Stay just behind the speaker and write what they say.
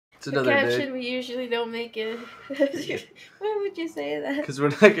It's another day. We usually don't make it. Why would you say that? Because we're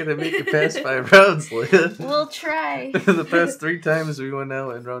not gonna make it past 5 rounds, Leah. We'll try. The past 3 times we went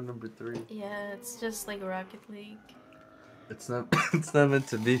out in round number 3. Yeah, it's just like Rocket League. It's not. It's not meant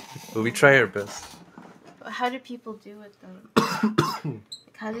to be, but we try our best. How do people do it though? Like,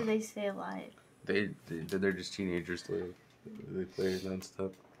 how do they stay alive? They're just teenagers. They play it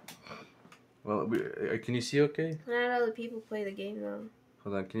nonstop. Well, can you see okay? Not all the people play the game though.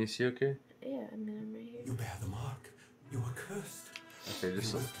 Hold on, can you see okay? Yeah, I mean I'm right here. You bear the mark. You are cursed. Okay,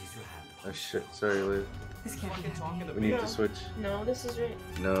 just. You must use your hand. Oh shit! Sorry, Liv. This can't be happening. We need No. to switch. No, this is right.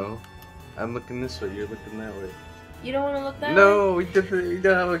 No, I'm looking this way. You're looking that way. You don't want to look that way? No, we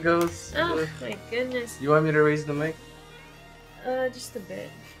know how it goes. Oh my goodness. You want me to raise the mic? Just a bit.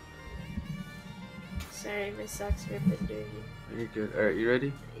 Sorry, my socks ripping dirty. You're good. All right, you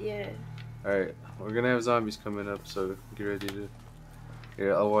ready? Yeah. All right, we're gonna have zombies coming up, so get ready to.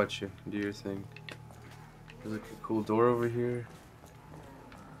 Here, I'll watch you. Do your thing. There's like a cool door over here.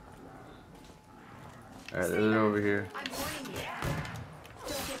 All right, they're over here. I'm warning you.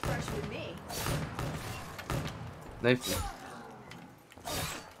 Don't get fresh with me. Knife me.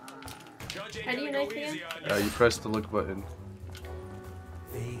 How do you knife again? You press the look button.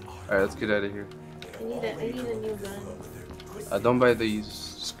 They are. All right, let's get out of here. I need a new gun. Don't buy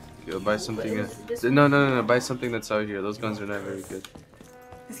these. Buy something. This No. Buy something that's out here. Those guns are not very good.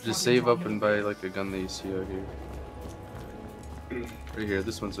 This can't Just be save up happening. and buy like a gun that you see out here. Right here.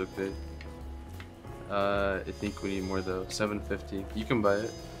 This one's okay. I think we need more though. 750. You can buy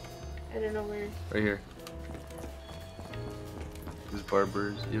it. I don't know where. Right here. These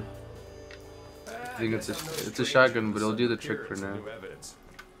barbers. Yep. I think it's a shotgun, but it'll do the trick for now.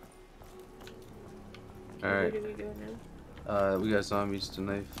 All Where right. do we go now? We got zombies to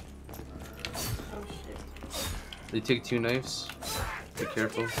knife. Oh shit. They take 2 knives. Be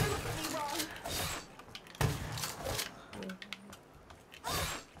careful.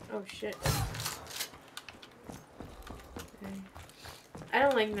 Oh shit. Okay. I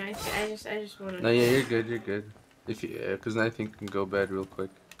don't like knife. I just want to. No, yeah, you're good. You're good. If you, because knifing can go bad real quick,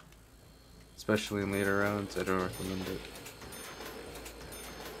 especially in later rounds. I don't recommend it.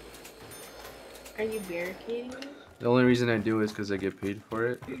 Are you barricading me? The only reason I do is because I get paid for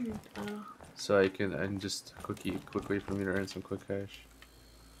it, Oh. so I can just quick way for me to earn some quick cash.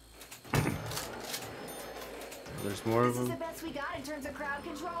 There's more of This is them. the best we got in terms of crowd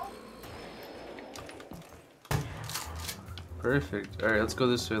control. Perfect. All right, let's go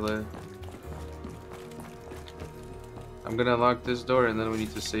this way, Leia. I'm gonna unlock this door, and then we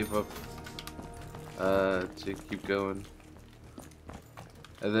need to save up to keep going.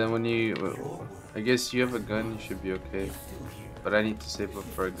 And then when I guess you have a gun, you should be okay. But I need to save up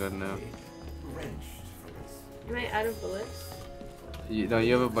for a gun now. Am I out of bullets? No,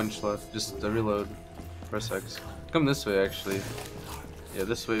 you have a bunch left. Just reload. Press X. Come this way, actually. Yeah,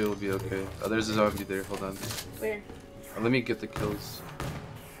 this way will be okay. Oh, there's a zombie there. Hold on. Where? Let me get the kills.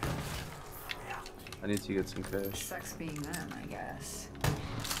 I need to get some cash. Sucks being them, I guess.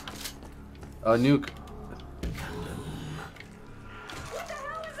 Nuke. What the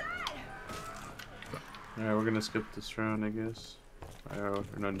hell was that? Alright, we're gonna skip this round, I guess. Or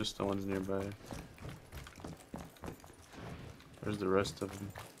no, just the ones nearby. Where's the rest of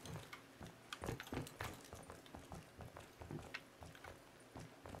them?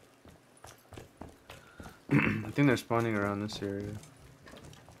 I think they're spawning around this area.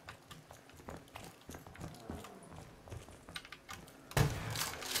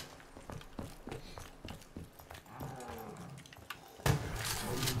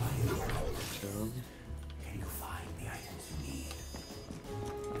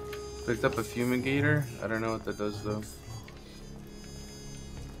 Picked up a fumigator. I don't know what that does though.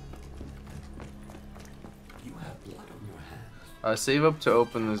 You have blood on your hands. Save up to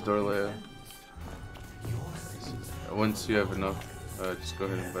open this door, Leia. Yours. Once you have enough, just go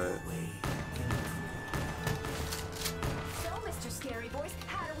ahead and buy it. So, Mr. Scary Voice,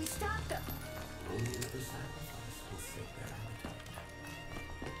 how do we stop them? Only the sacrifice will save their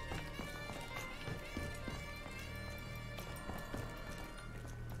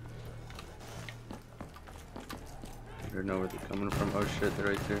I don't know where they're coming from. Oh shit, they're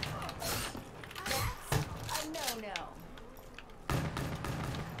right there. No.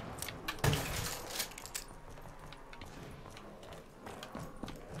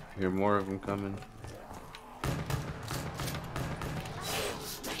 I hear more of them coming.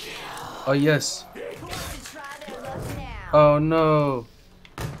 Oh yes. Oh no.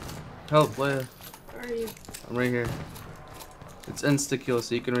 Help, Leia. Where are you? I'm right here. It's insta-kill,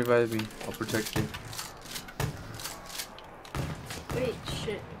 so you can revive me. I'll protect you. Wait,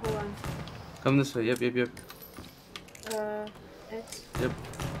 shit. hold on. Come this way. Yep, yep, yep. X. Yep.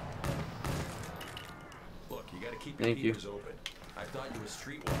 Look, you gotta keep your Thank you. ears open. I thought you were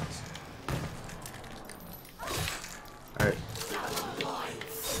streetwise. Alright.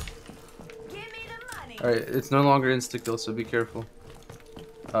 Give me the money. Alright, it's no longer insta-kill, so be careful.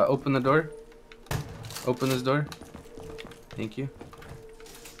 Open the door. Open this door. Thank you.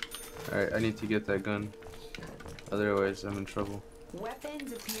 Alright, I need to get that gun. Otherwise, I'm in trouble.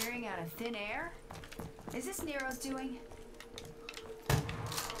 Weapons appearing out of thin air? Is this Nero's doing?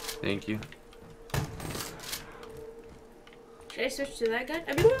 Thank you. Should I switch to that gun?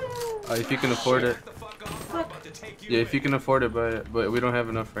 I mean, If you can afford it. Back the fuck off. I'm about to take you Yeah, if you in. can afford it, buy it. But we don't have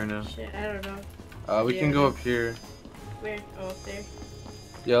enough right now. shit, I don't know. We can Yeah. go up here. Where? Oh, up there.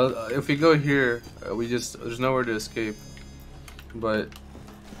 Yeah, if we go here, there's nowhere to escape. But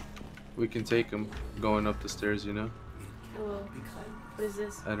we can take them going up the stairs, you know? Oh, what is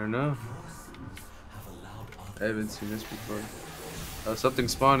this? I don't know. I haven't seen this before.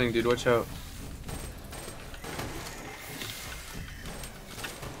 Something's spawning, dude. Watch out.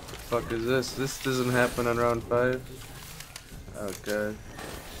 The fuck is this? This doesn't happen on round 5. Oh god.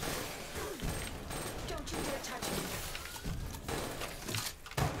 Don't you dare touch me.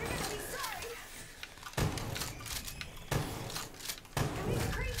 You're gonna be sorry. And these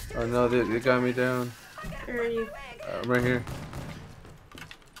creeps Oh no, they got me down. Where are you? I'm right here.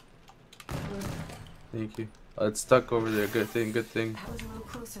 Thank you. It's stuck over there. Good thing, good thing. That was a little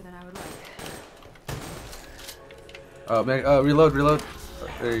closer than I would like. Oh man, reload, reload.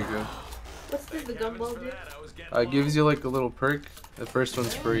 There you go. What's this? The gumball dude? It gives you like a little perk. The first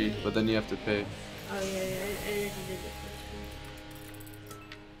one's free, but then you have to pay. Oh yeah, yeah. I already did the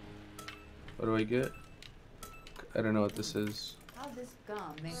first What do I get? I don't know what this is. How this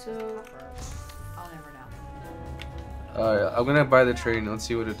gum makes So- it tougher, I'll never know. I'm gonna buy the train. Let's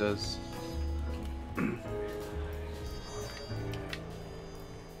see what it does.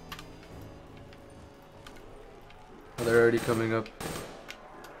 Oh, they're already coming up.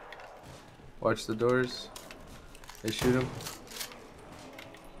 Watch the doors. They shoot him.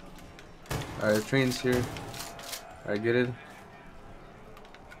 Alright, the train's here. Alright, get it.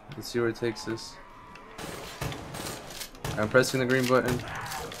 Let's see where it takes us. I'm pressing the green button.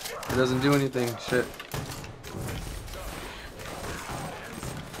 It doesn't do anything. Shit.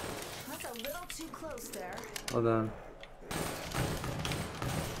 That's a little too close there. Hold on.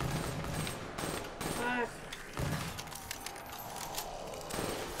 Fuck.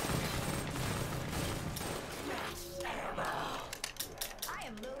 I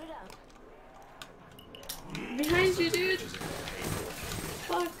am loaded up. Behind you, dude.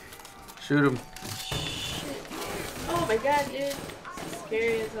 Fuck. Shoot him. Shit. Oh my god, dude.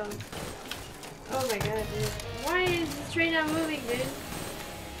 Scary as hell. Oh my god, dude. Why is the train not moving, dude?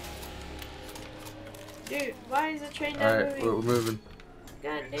 Dude, why is the train not Alright, moving? we're moving.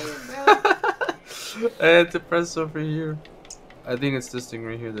 God damn, bro. I had to press over here. I think it's this thing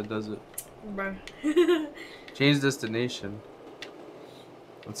right here that does it. Bro. Change destination.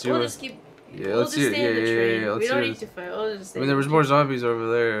 Let's see We'll what. just keep. Yeah, We'll let's just see it. stay in the Yeah, train. yeah, yeah. Let's We see don't it. need to fight. We'll just stay I mean, in there the was train. more zombies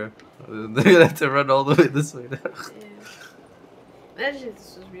over there. They're gonna have to run all the way this way now. Yeah. Imagine if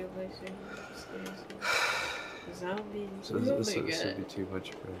this was real life. Zombies. So Oh this my would be god. too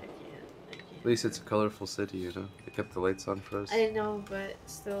much, bro. I can't. At least it's a colorful city, you know. They kept the lights on for us. I know, but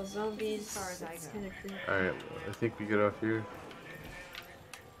still, zombies. As far as I It's go. kind of creepy. Alright, I think we get off here.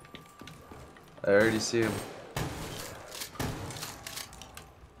 I already see him.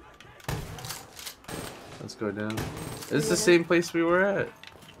 Let's go down. It's the same place we were at.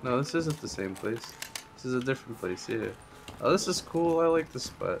 No, this isn't the same place. This is a different place, yeah. Oh, this is cool. I like this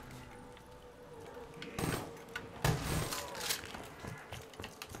spot.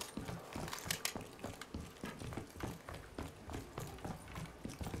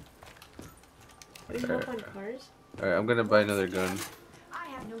 We can hop on cars. Alright, I'm gonna buy another gun. I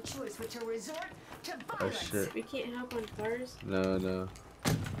have no choice but to resort to Oh violence. shit. We can't hop on cars. No, no.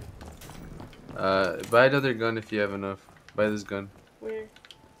 Buy another gun if you have enough. Buy this gun. Where?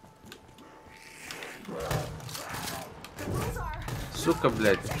 The rules are Suka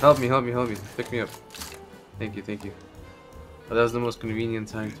bled. Help me, help me, help me. Pick me up. Thank you, thank you. Oh, that was the most convenient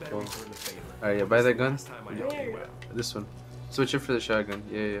time to fall. Alright, yeah, buy that gun. Where? This one. Switch it for the shotgun.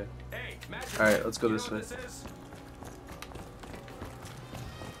 Yeah, yeah. Alright, let's go this way.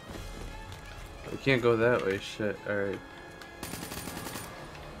 We can't go that way. Shit. Alright.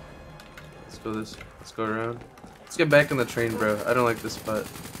 Let's go this. Let's go around. Let's get back in the train, bro. I don't like this spot.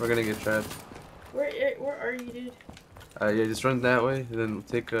 We're gonna get trapped. Where are you, dude? Yeah, just run that way, and then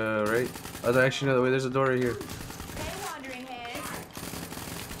take a right. Oh, actually, no, wait, there's a door right here. hey wandering heads.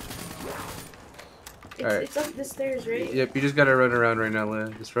 Alright. It's up the stairs, right? Yep, you just gotta run around right now,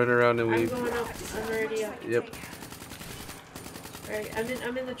 Leia. Just run around and I'm we. going up. I'm already up. Yep. Alright,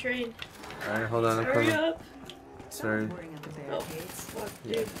 I'm in the train. Alright, hold on, I'm Hurry coming. up. Sorry, Boarding up the Oh, barricades. fuck,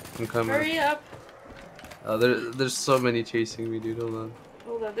 dude. I'm coming. Hurry up. Oh, there's so many chasing me, dude. Hold on.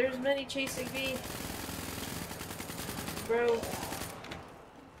 Hold on, there's many chasing me. Bro.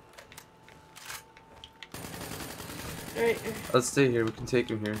 Alright. Let's stay here. We can take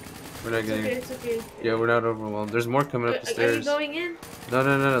him here. We're not It's getting. okay, it's okay. Yeah, we're not overwhelmed. There's more coming up the Are you stairs. going in?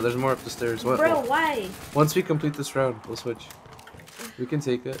 No. There's more up the stairs. What? Bro, why? Once we complete this round, we'll switch. We can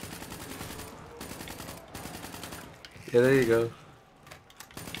take it. Yeah, there you go.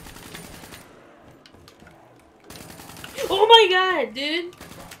 Oh my god, dude!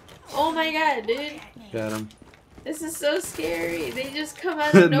 Oh my god, dude! Got him. This is so scary. They just come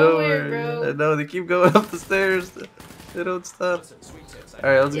out of nowhere, bro. No, they keep going up the stairs. They don't stop. Listen, sweet tits, All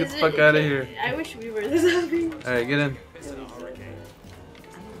right, let's get Is the it- fuck out of here. I wish we were the zombies. All right, get in. pissing on hurricane.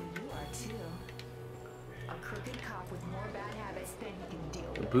 I know you are too. A crooked cop with more bad habits than you can deal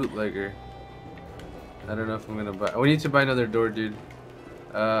A with. bootlegger. I don't know if I'm gonna buy. We need to buy another door, dude.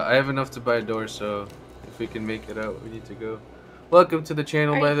 I have enough to buy a door, so if we can make it out, we need to go. Welcome to the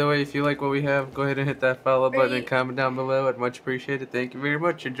channel, by the way. If you like what we have, go ahead and hit that follow button and comment down below. I'd much appreciate it. Thank you very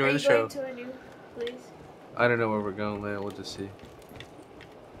much. Enjoy Are the you show. going to a new place? I don't know where we're going, Leia. We'll just see.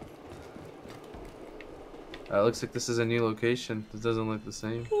 Looks like this is a new location. This doesn't look the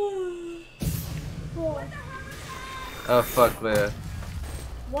same. Oh fuck, Leia.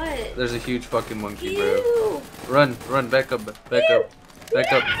 What? There's a huge fucking monkey, bro. Ew! Run, back up, back up.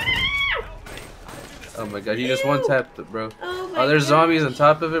 Oh my god, he just one tapped it, bro. Oh my Oh, there's gosh. zombies on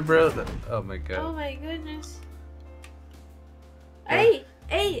top of it, bro. Oh my Oh god. my goodness. Hey!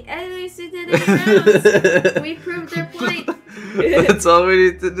 At least it did 8 rounds. We proved their point. That's all we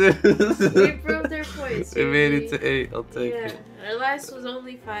need to do. We proved their point. We made it seriously. to 8. I'll take Yeah, it. our last was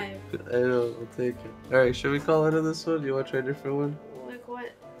only 5. I know, I'll take it. Alright, should we call it on this one? You want to try a different one? Like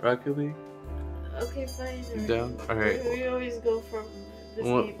what? Rocket League? Okay, fine. You down? Alright. We always go from this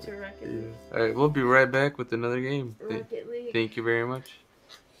Well, game to Rocket Yeah. League. Alright, we'll be right back with another game. Rocket League. Thank you very much.